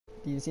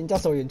連線質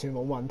素完全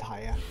冇問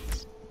題啊！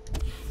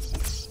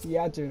而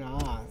家轉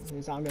啊，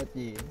你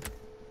312。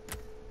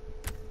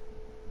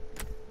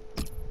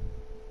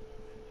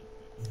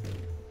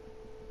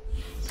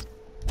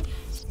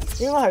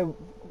應該係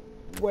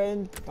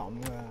random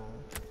㗎。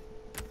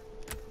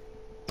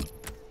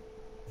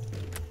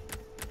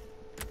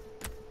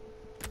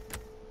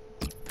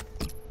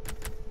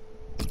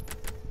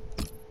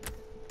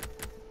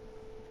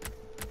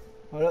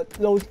係咯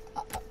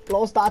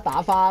，Low Star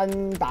打翻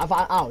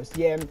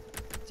RCM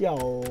之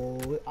後，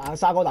阿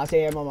沙哥打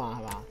CM 啊嘛，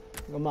係嘛？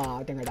咁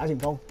啊，定係打前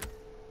鋒？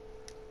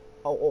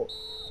哦。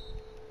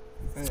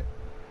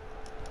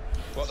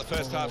What the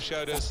first half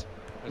showed us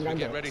as we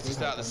get ready to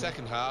start the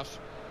second half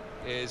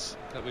is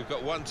that we've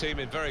got one team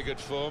in very good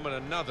form and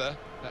another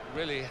that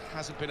really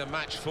hasn't been a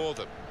match for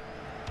them.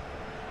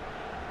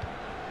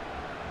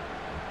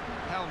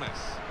 Helmes.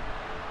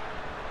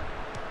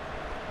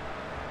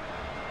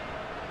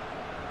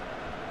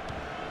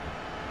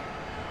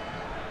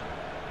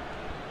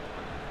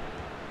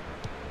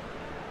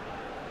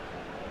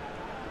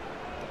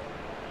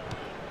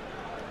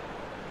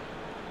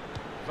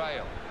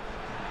 Vale.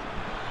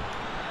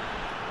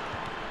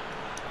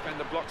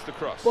 Defender blocks the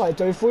cross. 不過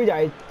最灰就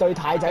係對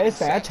太仔第一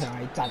場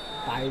係窒，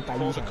但係第二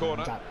場唔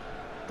窒，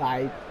但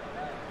係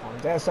堂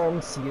仔係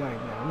相似啦，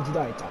兩次都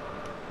係窒。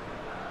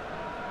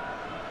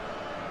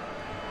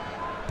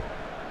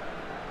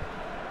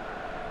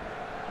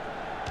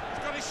He's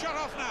got his shot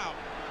off now.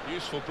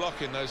 Useful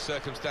block in those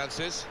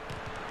circumstances.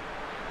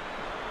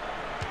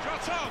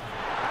 Shot on,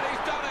 and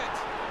he's done it.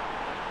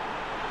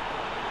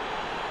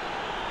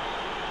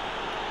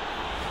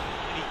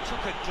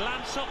 Took a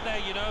glance up there,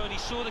 you know, and he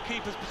saw the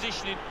keeper's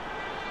positioning.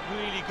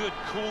 Really good,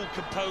 cool,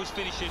 composed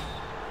finishing.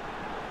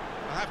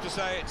 I have to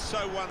say it's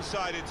so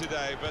one-sided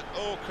today, but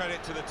all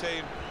credit to the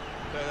team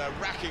that are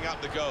racking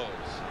up the goals.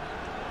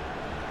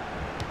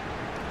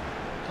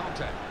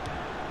 Conte.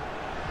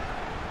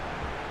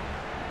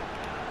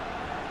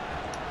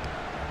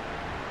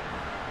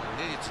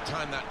 He needed to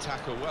time that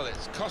tackle well.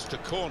 It's cost a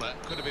corner.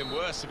 Could have been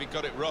worse if he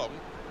got it wrong.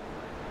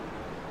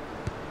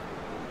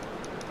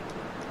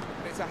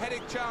 It's a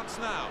heading chance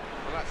now.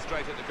 Well, that's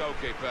straight at the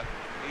goalkeeper.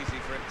 Easy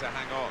for him to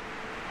hang on.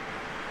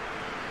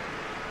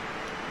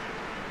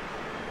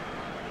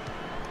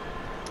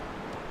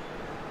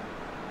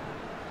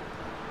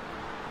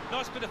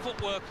 Nice bit of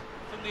footwork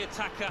from the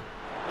attacker.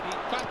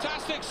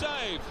 Fantastic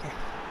save.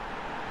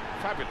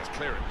 Fabulous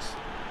clearance.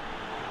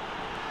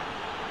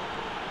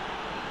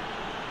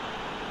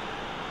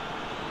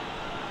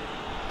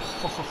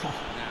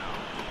 Now,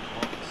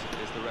 what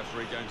is the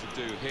referee going to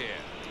do here?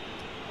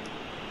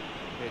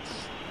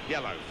 It's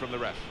yellow from the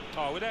ref.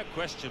 Oh, without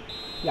question.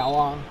 有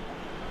啊，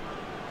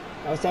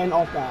有 send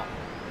off 㗎。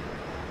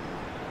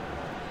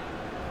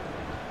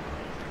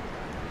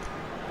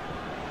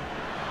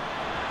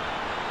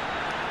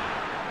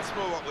That's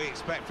more what we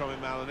expect from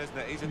him, Alan, isn't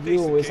it? He's a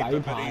decent keeper,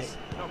 but he's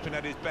not been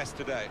at his best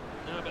today.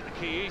 No, but the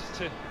key is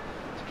to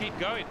keep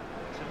going,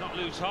 to not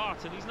lose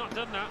heart, and he's not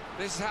done that.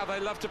 This is how they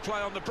love to play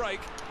on the break.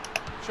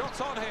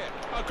 Shots on here.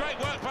 Oh, great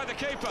work by the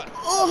keeper.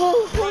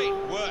 Oh. Great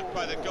work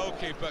by the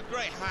goalkeeper.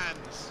 Great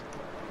hands.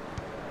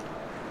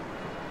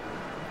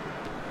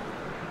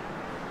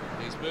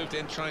 He's moved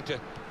in trying to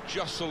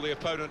jostle the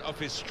opponent off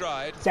his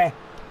stride. Can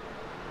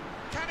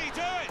he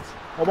do it?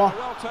 A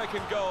well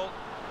taken goal,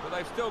 but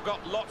they've still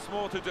got lots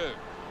more to do.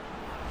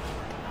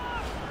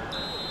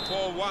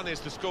 4-1 is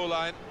the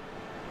scoreline.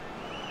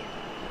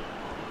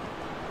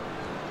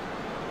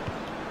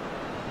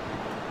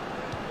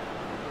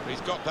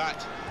 He's got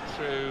that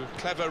through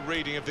clever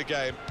reading of the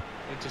game,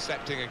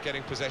 intercepting and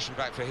getting possession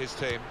back for his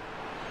team.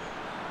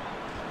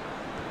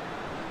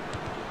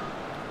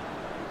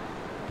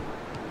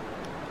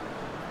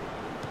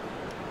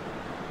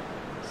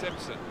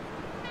 Simpson.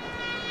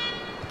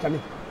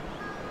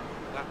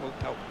 That will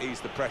help ease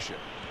the pressure.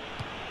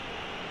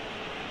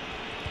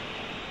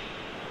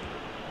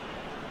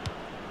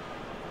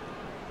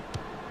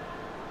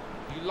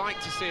 You like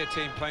to see a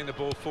team playing the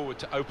ball forward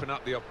to open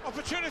up the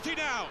opportunity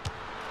now.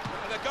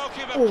 And the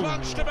goalkeeper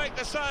plunged to make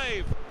the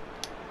save.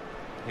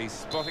 He's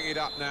spotting it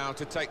up now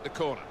to take the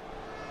corner.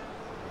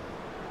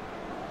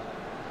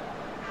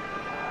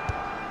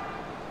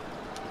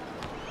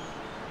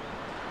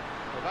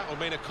 Well, that will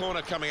mean a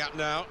corner coming up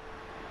now.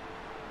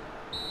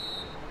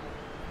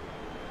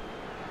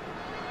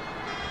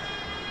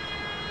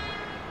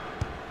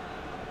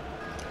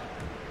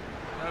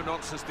 No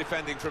nonsense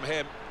defending from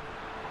him.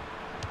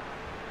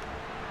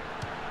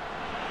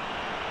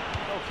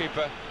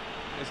 Goalkeeper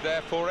is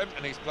there for him,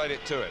 and he's played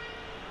it to him.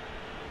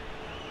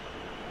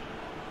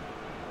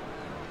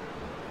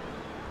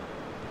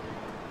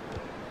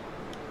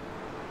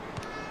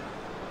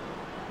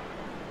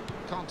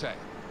 Conte.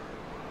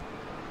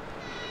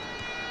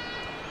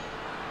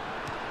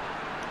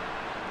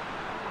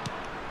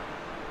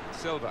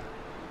 Silva.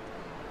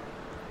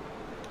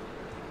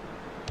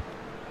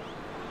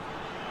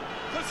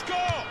 The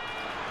score!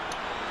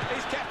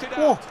 He's kept it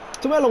out.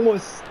做咩龍門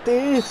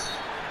this？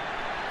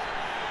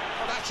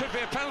 Well, that should be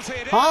a penalty.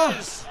 It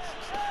is.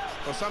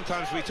 Well,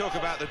 sometimes we talk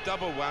about the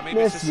double whammy,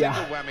 but it's a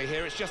single whammy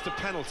here. It's just a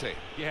penalty.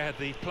 Yeah,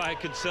 the player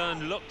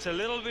concerned looked a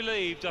little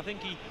relieved. I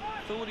think he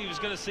thought he was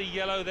going to see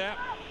yellow there.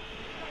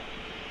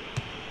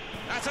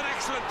 That's an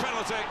excellent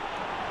penalty.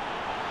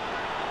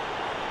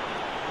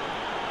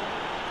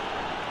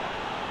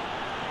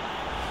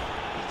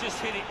 He's just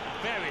hit it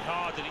very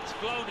hard and it's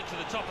blown into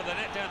the top of the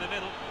net down the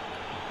middle.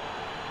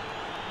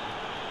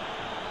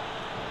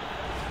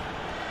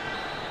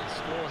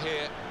 Score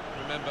here,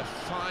 remember,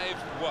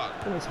 5-1.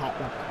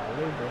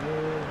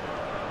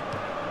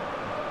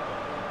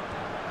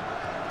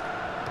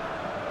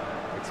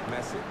 It's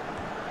Messi.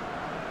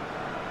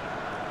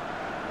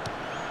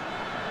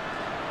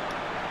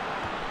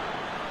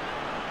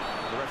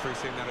 The referee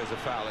seeing that as a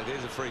foul. It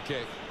is a free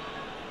kick.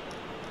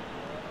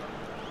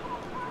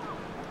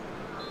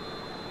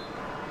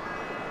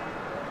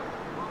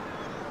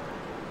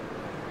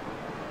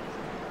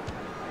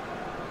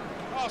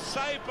 Oh,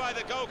 saved by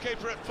the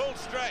goalkeeper at full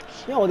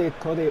stretch. 因為我哋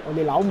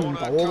扭唔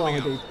到啊嘛，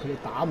佢哋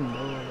打唔到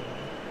啊。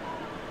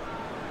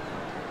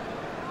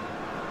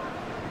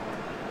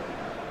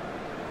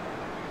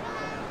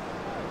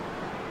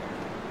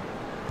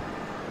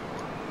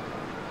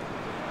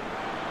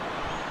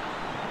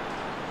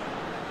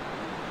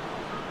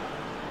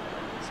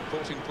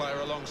Supporting player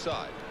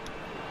alongside.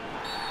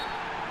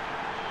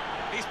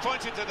 He's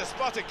pointed to the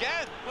spot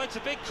again. Well, it's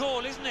a big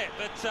call, isn't it?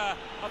 But I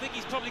think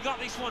he's probably got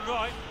this one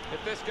right.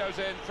 If this goes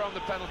in from the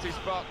penalty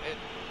spot, it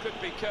could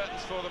be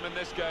curtains for them in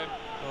this game.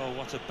 Oh,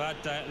 what a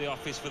bad day at the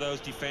office for those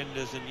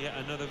defenders, and yet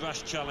another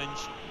rash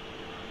challenge.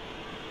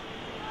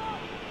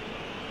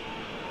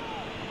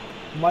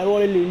 唔係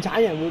喎，你亂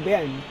鏟人會俾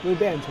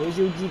人取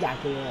消資格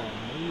嘅喎，唔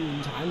好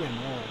亂鏟人喎。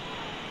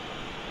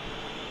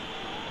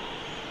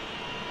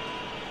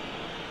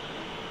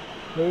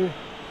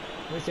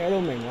佢寫到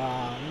明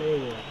話咩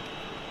喎？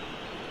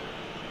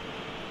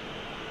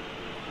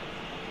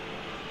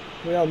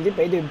佢又唔知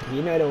俾段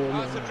片喺度咁樣。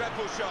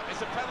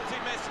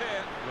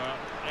Well,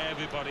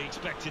 everybody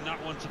expecting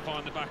that one to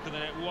find the back of the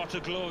net. What a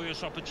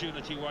glorious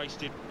opportunity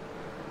wasted.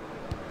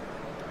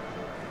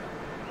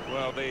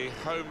 Well, the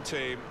home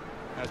team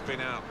has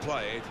been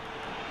outplayed,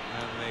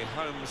 and the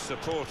home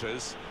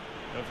supporters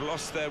have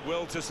lost their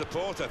will to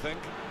support, I think.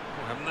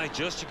 Well, haven't they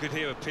just? You could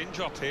hear a pin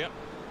drop here.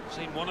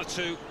 Seen one or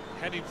two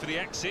heading for the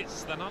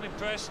exits. They're not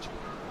impressed.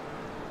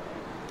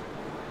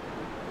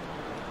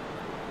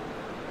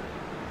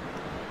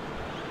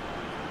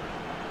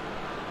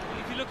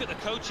 If you look at the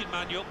coaching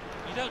manual,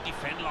 you don't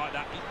defend like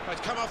that.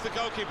 It's come off the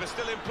goalkeeper,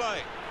 still in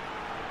play.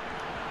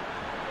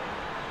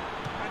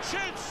 And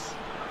shoots!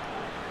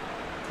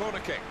 Corner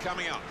kick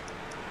coming up.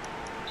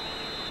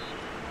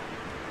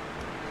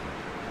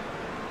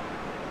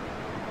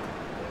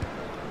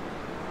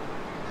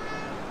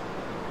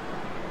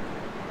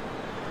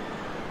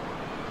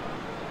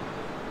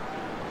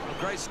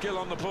 Great skill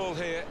on the ball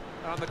here.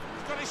 And he's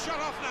got his shot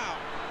off now.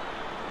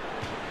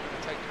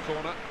 Take the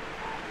corner.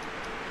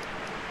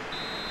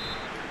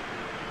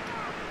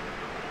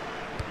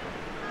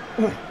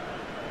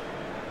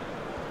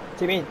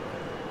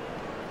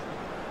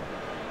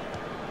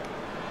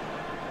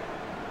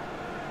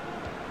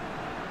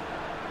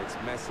 It's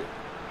Messi.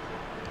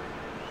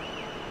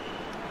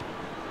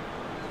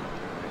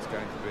 It's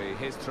going to be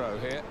his throw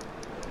here.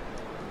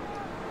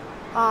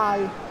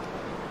 Aye.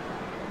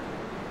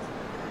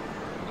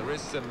 There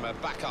is some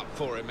backup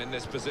for him in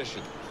this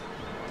position.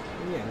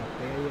 Can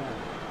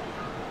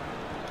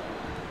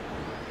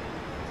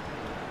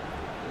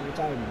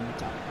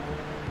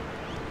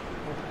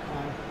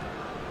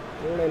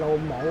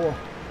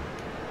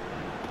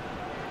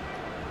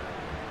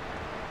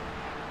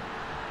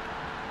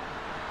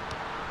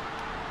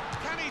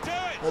he do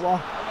it? Well,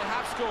 they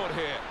have scored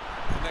here,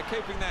 and they're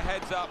keeping their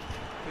heads up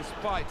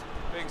despite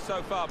being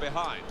so far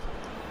behind.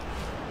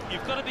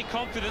 You've got to be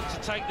confident to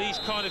take these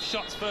kind of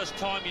shots first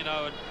time, you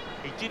know, and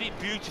he did it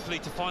beautifully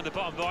to find the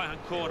bottom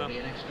right-hand corner.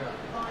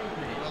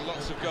 Well,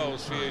 lots of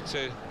goals for you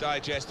to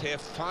digest here.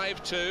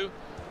 5-2,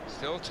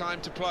 still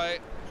time to play.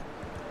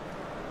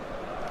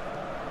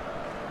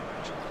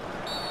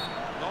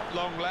 Not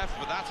long left,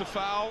 but that's a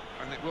foul,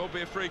 and it will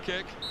be a free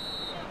kick.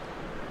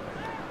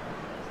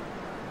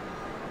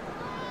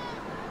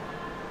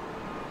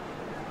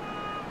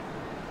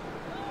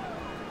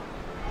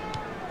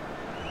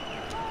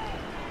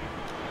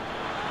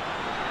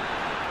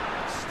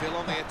 Still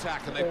on the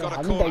attack, and they've got a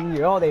corner. We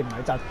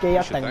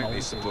should thank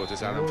these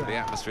supporters, Alan, for the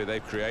atmosphere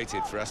they've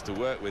created for us to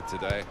work with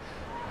today,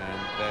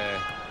 and their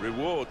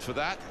reward for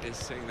that is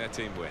seeing their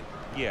team win.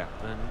 Yeah,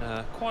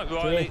 and quite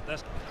rightly,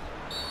 that's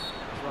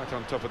right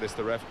on top of this,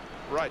 the ref,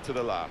 right to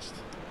the last.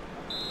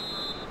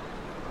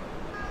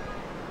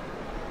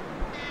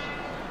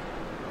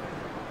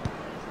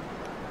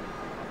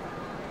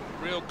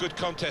 Real good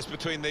contest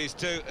between these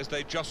two as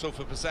they jostle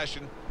for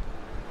possession.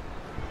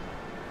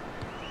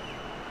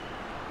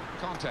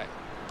 Conte.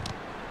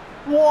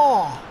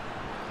 Wow!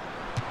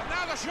 And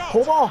now the shot!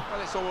 Well,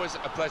 it's always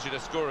a pleasure to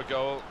score a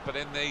goal, but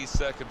in these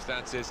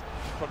circumstances,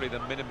 probably the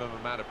minimum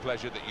amount of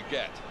pleasure that you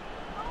get.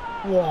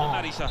 Wow!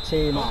 That is a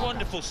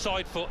wonderful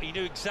side foot. He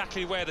knew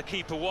exactly where the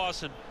keeper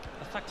was, and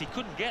The fact he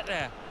couldn't get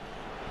there.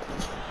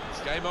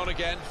 It's game on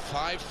again,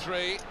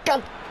 5-3.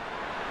 吉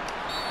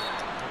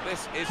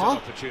This is an 嚇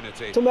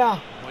opportunity. 做咩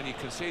啊？ When you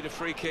concede a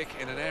free kick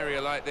in an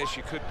area like this,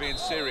 you could be in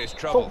serious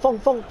風 trouble.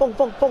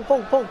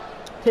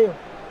 跳，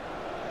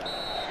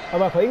係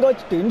咪佢應該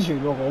短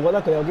傳喎？我覺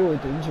得佢有機會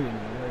短傳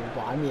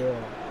玩嘢喎。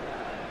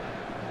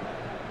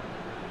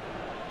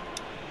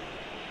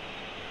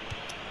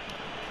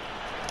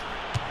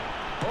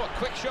 Oh, a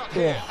quick shot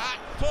here. At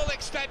full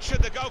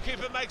extension, the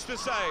goalkeeper makes the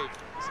save.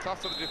 It's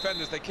tough for the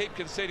defenders. They keep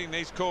conceding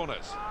these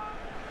corners.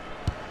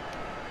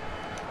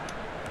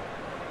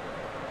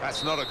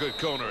 That's not a good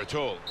corner at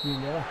all. 完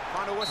咗啦。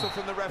 Final whistle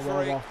from the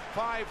referee.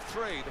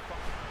 5-3.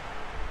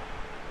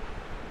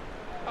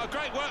 A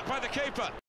great work by the keeper.